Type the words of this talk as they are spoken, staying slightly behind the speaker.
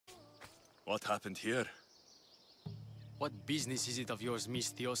What happened here? What business is it of yours,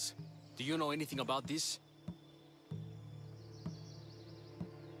 Mistios? Do you know anything about this?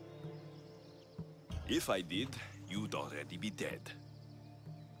 If I did, you'd already be dead.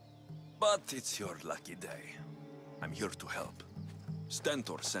 But it's your lucky day. I'm here to help.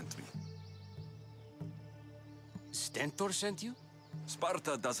 Stentor sent me. Stentor sent you?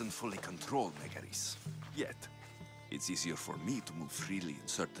 Sparta doesn't fully control Megaris, yet. It's easier for me to move freely in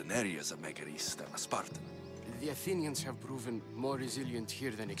certain areas of Megaris than a Spartan. The Athenians have proven more resilient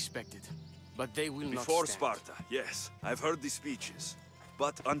here than expected. But they will not Before stand. Sparta, yes. I've heard the speeches.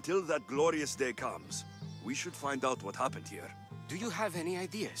 But until that glorious day comes, we should find out what happened here. Do you have any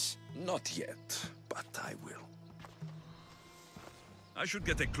ideas? Not yet, but I will. I should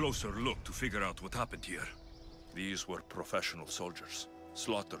get a closer look to figure out what happened here. These were professional soldiers,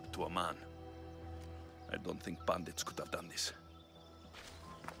 slaughtered to a man. I don't think bandits could have done this.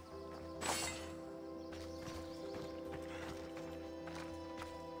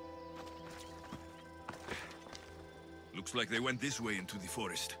 Looks like they went this way into the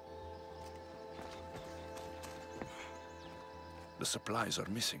forest. The supplies are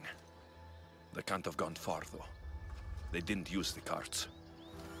missing. They can't have gone far, though. They didn't use the carts.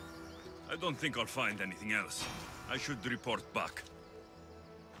 I don't think I'll find anything else. I should report back.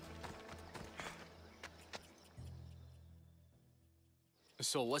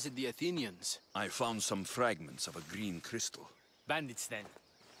 So was it the Athenians? I found some fragments of a green crystal. Bandits, then.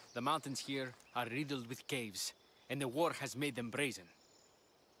 The mountains here are riddled with caves, and the war has made them brazen.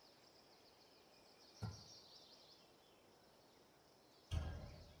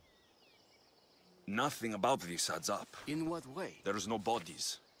 Nothing about this adds up. In what way? There's no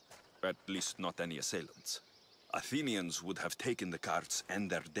bodies. At least not any assailants. Athenians would have taken the carts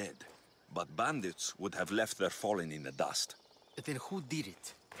and their dead. But bandits would have left their fallen in the dust. Then who did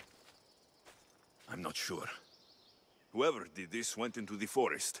it? I'm not sure. Whoever did this went into the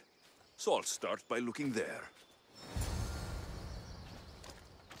forest. So I'll start by looking there.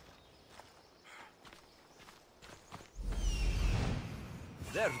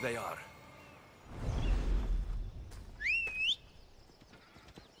 There they are.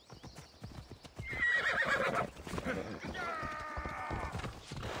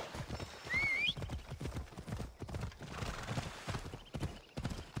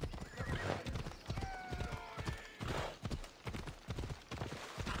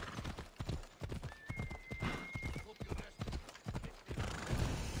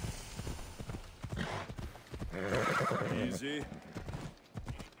 Easy.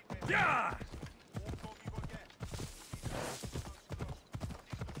 Yeah!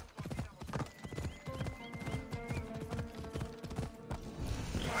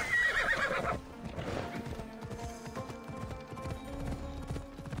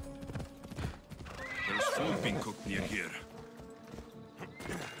 There's food being cooked near here.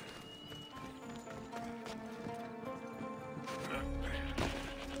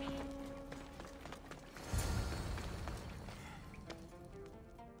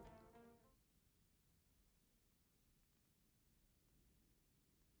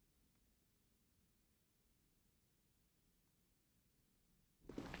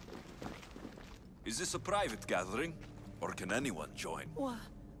 Is this a private gathering? Or can anyone join?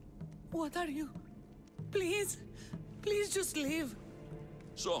 What are you? Please, please just leave.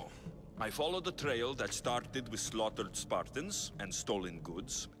 So, I follow the trail that started with slaughtered Spartans and stolen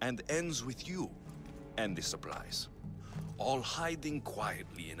goods, and ends with you and the supplies. All hiding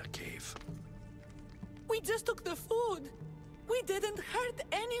quietly in a cave. We just took the food. We didn't hurt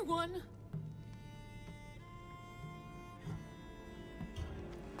anyone.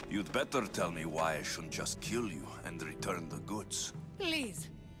 You'd better tell me why I shouldn't just kill you and return the goods. Please,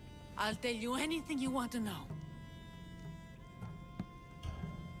 I'll tell you anything you want to know.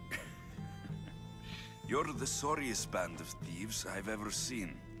 You're the sorriest band of thieves I've ever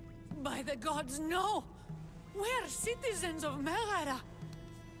seen. By the gods, no! We're citizens of Megara.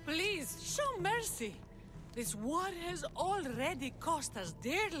 Please, show mercy. This war has already cost us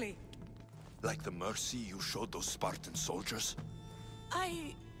dearly. Like the mercy you showed those Spartan soldiers?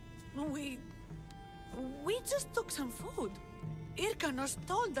 We just took some food. Irkanos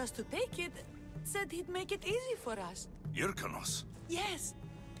told us to take it, said he'd make it easy for us. Irkanos? Yes,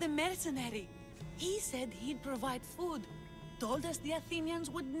 the mercenary. He said he'd provide food. Told us the Athenians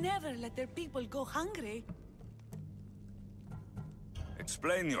would never let their people go hungry.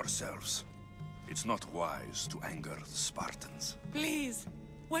 Explain yourselves. It's not wise to anger the Spartans. Please,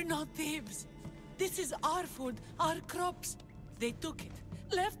 we're not thieves. This is our food, our crops. They took it,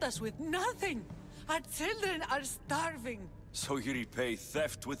 left us with nothing. Our children are starving. So you repay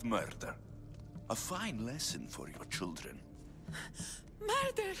theft with murder? A fine lesson for your children.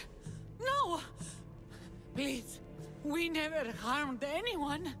 Murder! No! Please, we never harmed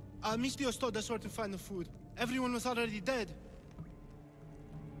anyone. Mistios told us where to find the food. Everyone was already dead.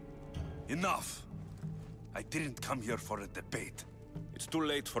 Enough! I didn't come here for a debate. It's too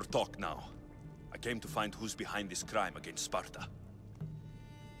late for talk now. I came to find who's behind this crime against Sparta.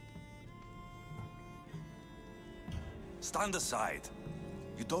 Stand aside.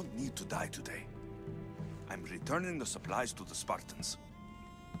 You don't need to die today. I'm returning the supplies to the Spartans.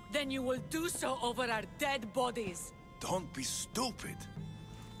 Then you will do so over our dead bodies. Don't be stupid.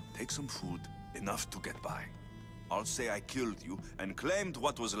 Take some food, enough to get by. I'll say I killed you and claimed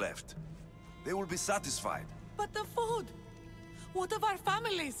what was left. They will be satisfied. But the food! What of our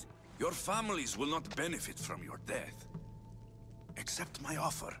families? Your families will not benefit from your death. Accept my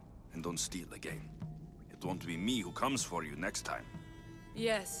offer, and don't steal again. It won't be me who comes for you next time.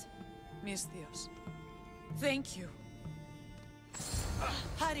 Yes, Mistios. Thank you.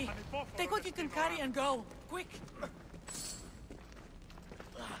 Hurry! Take what you can carry and go! Quick!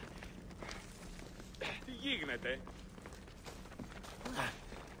 Τι γίνεται?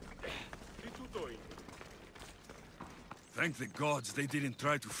 Τι τούτο είναι? Thank the gods they didn't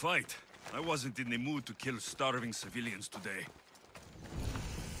try to fight. I wasn't in the mood to kill starving civilians today.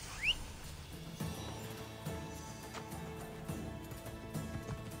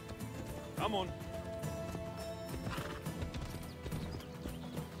 Come on.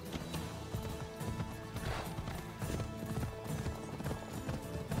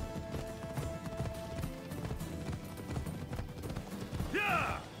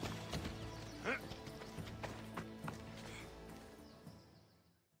 Yeah!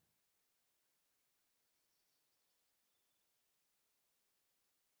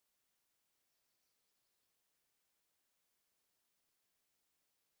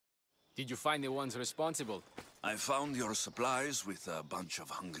 Did you find the ones responsible? I found your supplies with a bunch of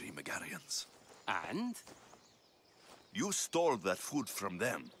hungry Megarians. And? You stole that food from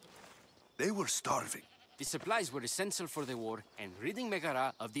them. They were starving. The supplies were essential for the war and ridding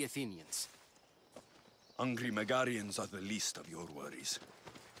Megara of the Athenians. Hungry Megarians are the least of your worries.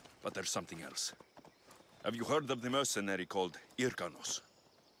 But there's something else. Have you heard of the mercenary called Irkanos?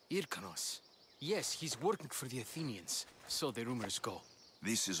 Irkanos. Yes, he's working for the Athenians. So the rumors go.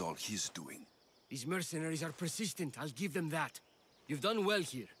 This is all he's doing. These mercenaries are persistent, I'll give them that. You've done well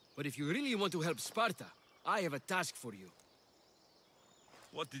here, but if you really want to help Sparta, I have a task for you.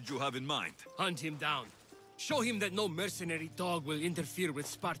 What did you have in mind? Hunt him down. Show him that no mercenary dog will interfere with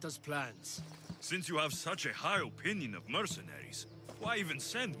Sparta's plans. Since you have such a high opinion of mercenaries, why even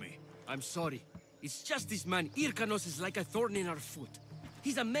send me? I'm sorry. It's just this man Irkanos is like a thorn in our foot.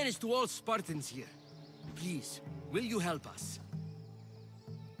 He's a menace to all Spartans here. Please, will you help us?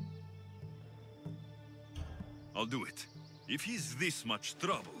 I'll do it. If he's this much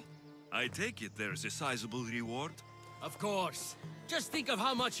trouble, I take it there's a sizable reward? Of course. Just think of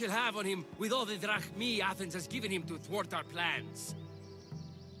how much he'll have on him with all the drachmi Athens has given him to thwart our plans.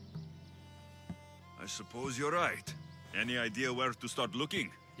 I suppose you're right. Any idea where to start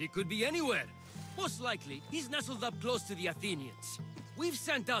looking? He could be anywhere. Most likely, he's nestled up close to the Athenians. We've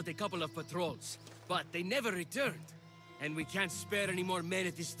sent out a couple of patrols, but they never returned. And we can't spare any more men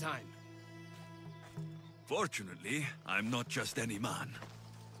at this time. Fortunately, I'm not just any man.